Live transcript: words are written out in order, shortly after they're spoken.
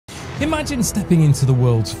Imagine stepping into the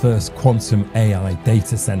world's first quantum AI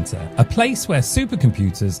data center, a place where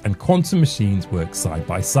supercomputers and quantum machines work side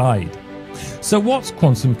by side. So what's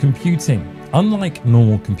quantum computing? Unlike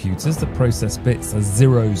normal computers that process bits as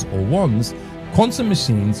zeros or ones, quantum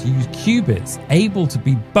machines use qubits able to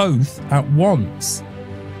be both at once.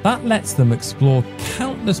 That lets them explore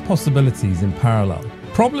countless possibilities in parallel.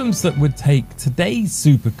 Problems that would take today's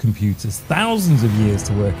supercomputers thousands of years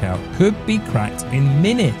to work out could be cracked in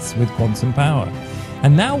minutes with quantum power.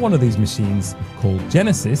 And now one of these machines, called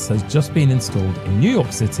Genesis, has just been installed in New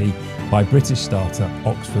York City by British startup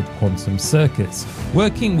Oxford Quantum Circuits,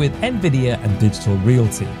 working with NVIDIA and Digital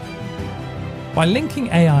Realty. By linking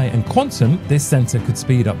AI and quantum, this centre could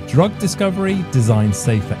speed up drug discovery, design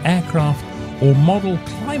safer aircraft, or model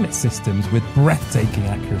climate systems with breathtaking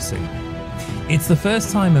accuracy. It's the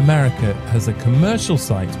first time America has a commercial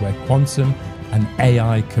site where quantum and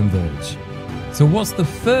AI converge. So what's the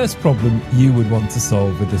first problem you would want to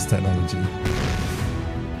solve with this technology?